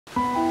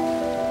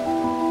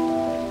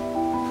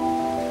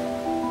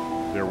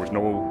There was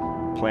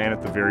no plan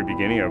at the very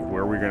beginning of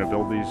where we're going to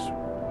build these,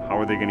 how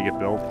are they going to get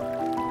built,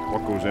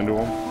 what goes into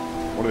them,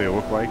 what do they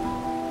look like,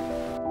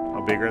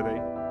 how big are they?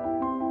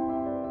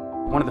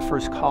 One of the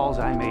first calls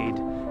I made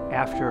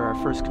after our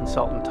first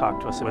consultant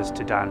talked to us was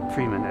to Don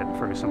Freeman at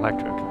Ferguson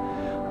Electric.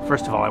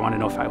 First of all, I wanted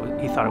to know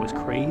if he thought I was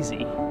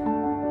crazy.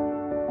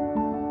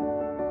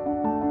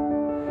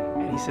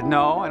 And he said,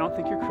 no, I don't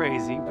think you're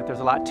crazy, but there's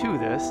a lot to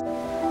this.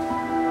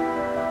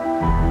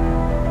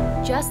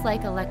 Just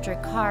like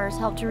electric cars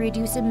help to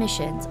reduce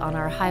emissions on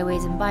our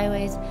highways and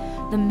byways,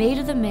 the Maid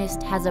of the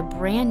Mist has a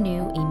brand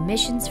new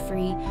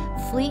emissions-free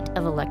fleet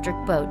of electric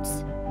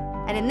boats.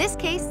 And in this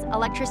case,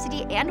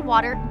 electricity and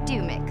water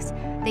do mix,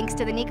 thanks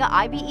to the NECA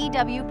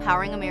IBEW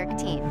Powering America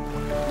Team.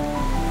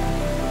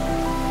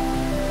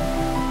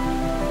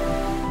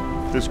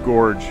 This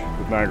gorge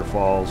with Niagara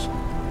Falls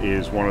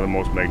is one of the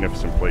most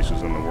magnificent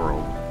places in the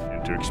world.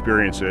 And to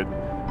experience it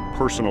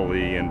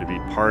personally and to be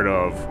part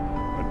of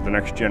the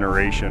next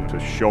generation, to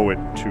show it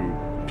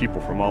to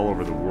people from all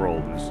over the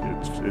world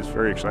is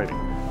very exciting.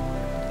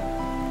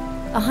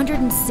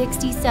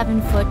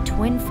 167-foot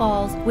twin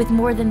falls with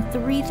more than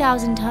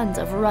 3,000 tons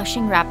of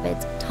rushing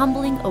rapids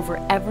tumbling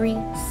over every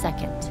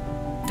second.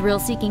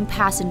 Thrill-seeking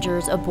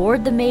passengers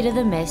aboard the Maid of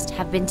the Mist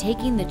have been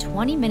taking the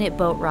 20-minute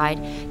boat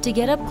ride to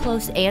get up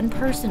close and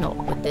personal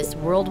with this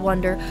world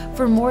wonder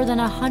for more than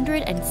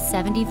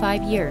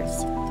 175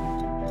 years.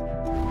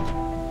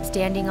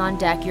 Standing on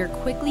deck, you're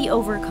quickly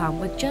overcome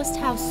with just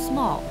how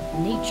small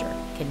nature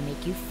can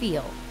make you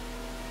feel.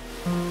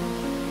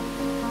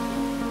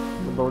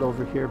 The boat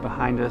over here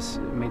behind us,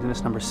 Maid of the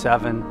Mist number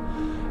 7,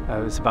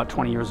 it's about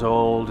 20 years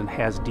old and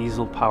has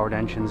diesel-powered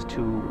engines,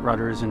 2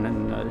 rudders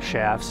and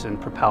shafts and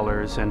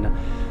propellers, and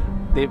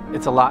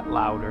it's a lot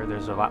louder.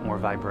 There's a lot more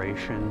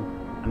vibration.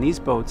 On these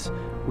boats,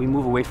 we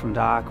move away from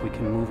dock. We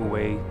can move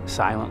away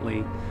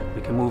silently.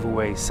 We can move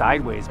away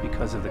sideways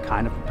because of the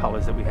kind of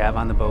propellers that we have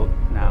on the boat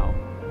now.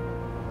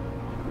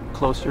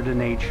 Closer to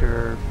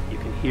nature, you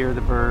can hear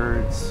the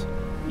birds,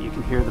 you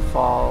can hear the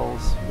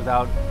falls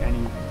without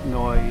any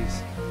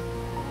noise.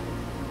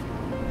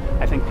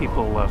 I think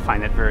people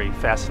find that very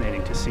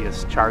fascinating to see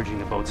us charging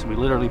the boats. We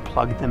literally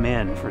plug them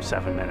in for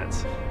 7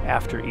 minutes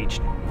after each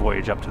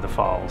voyage up to the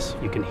falls.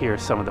 You can hear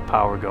some of the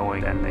power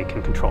going, and they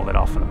can control that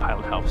all from the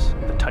pilot house,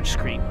 the touch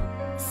screen.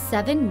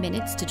 7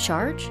 minutes to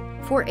charge?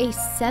 For a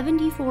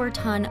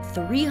 74-ton,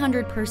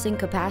 300-person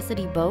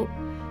capacity boat,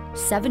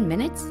 7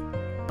 minutes?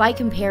 By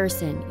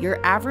comparison, your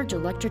average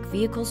electric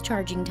vehicle's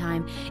charging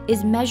time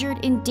is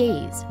measured in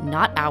days,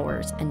 not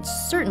hours, and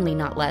certainly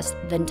not less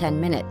than 10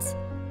 minutes.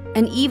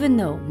 And even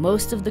though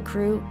most of the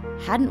crew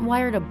hadn't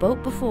wired a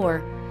boat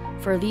before,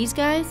 for these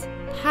guys,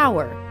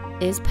 power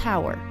is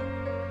power.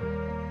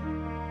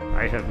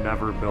 I have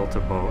never built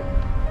a boat.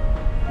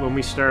 When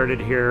we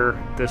started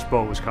here, this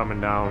boat was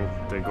coming down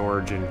the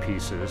gorge in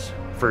pieces.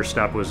 First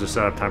step was to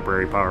set up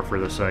temporary power for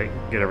the site,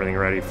 get everything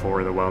ready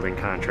for the welding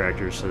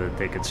contractors so that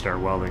they could start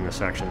welding the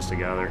sections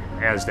together.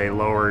 As they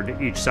lowered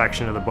each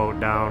section of the boat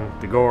down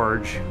the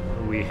gorge,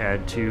 we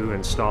had to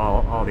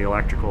install all the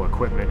electrical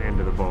equipment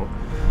into the boat.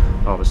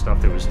 All the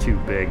stuff that was too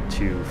big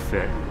to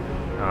fit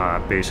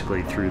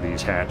basically through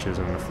these hatches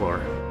in the floor.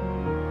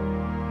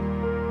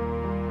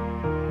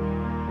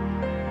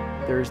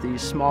 There's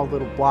these small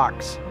little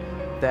blocks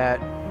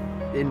that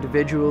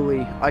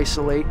individually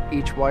isolate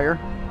each wire,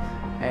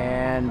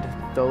 and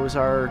those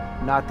are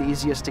not the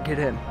easiest to get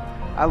in.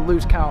 I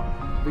lose count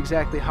of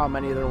exactly how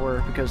many there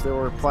were because there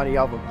were plenty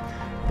of them,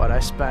 but I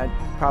spent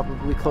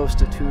probably close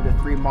to 2 to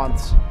 3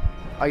 months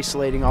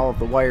isolating all of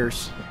the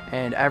wires,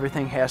 and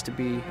everything has to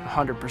be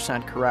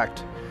 100%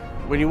 correct.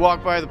 When you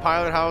walk by the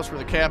pilot house where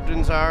the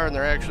captains are and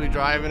they're actually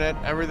driving it,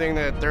 everything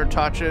that they're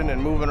touching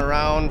and moving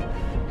around,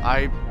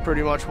 I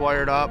pretty much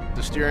wired up,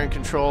 the steering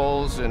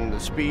controls and the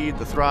speed,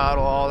 the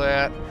throttle, all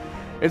that.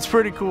 It's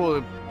pretty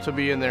cool to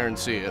be in there and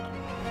see it.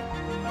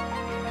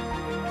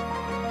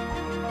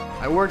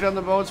 I worked on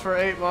the boats for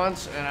 8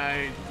 months and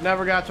I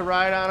never got to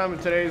ride on them,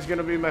 and today is going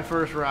to be my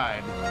first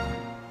ride.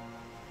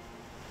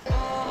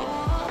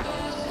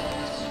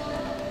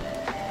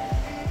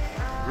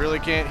 Really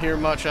can't hear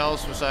much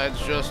else besides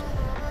just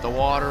the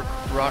water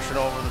rushing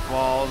over the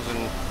falls,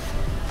 and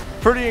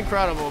pretty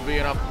incredible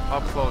being up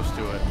close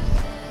to it.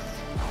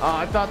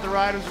 I thought the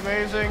ride was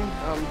amazing.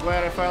 I'm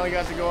glad I finally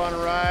got to go on a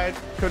ride.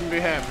 Couldn't be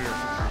happier.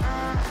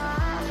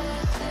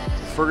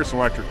 Ferguson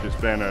Electric has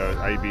been an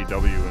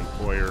IBEW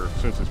employer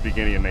since its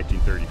beginning in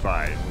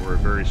 1935. We're a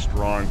very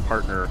strong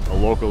partner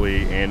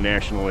locally and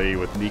nationally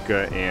with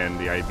NECA and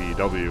the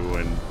IBEW,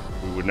 and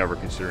we would never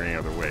consider any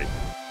other way.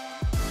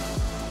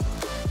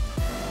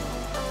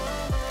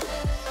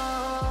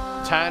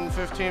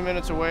 10-15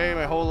 minutes away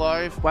my whole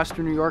life.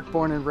 Western New York,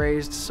 born and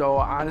raised, so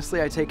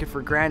honestly I take it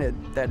for granted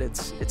that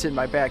it's in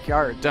my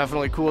backyard.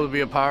 Definitely cool to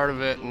be a part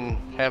of it and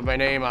have my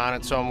name on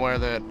it somewhere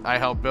that I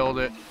helped build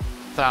it.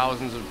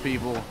 Thousands of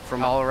people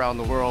from all around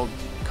the world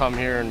come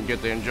here and get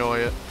to enjoy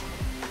it.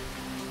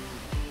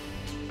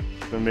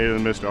 The Maid of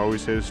the Mist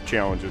always has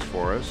challenges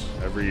for us.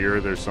 Every year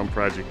there's some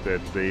project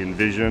that they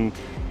envision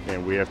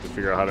and we have to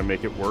figure out how to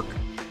make it work.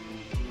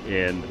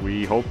 and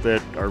we hope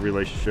that our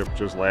relationship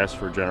just lasts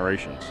for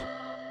generations.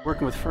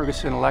 Working with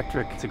Ferguson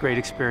Electric, it's a great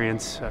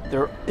experience.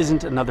 There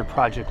isn't another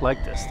project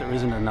like this. There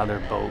isn't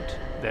another boat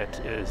that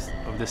is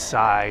of this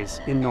size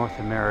in North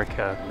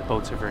America. The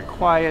boats are very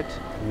quiet,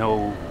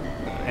 no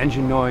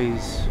engine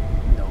noise,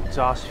 no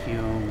exhaust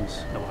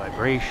fumes, no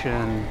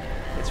vibration.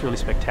 It's really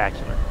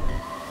spectacular.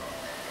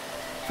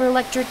 For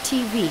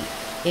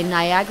ElectricTV in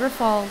Niagara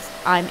Falls,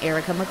 I'm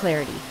Erica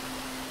McClarity.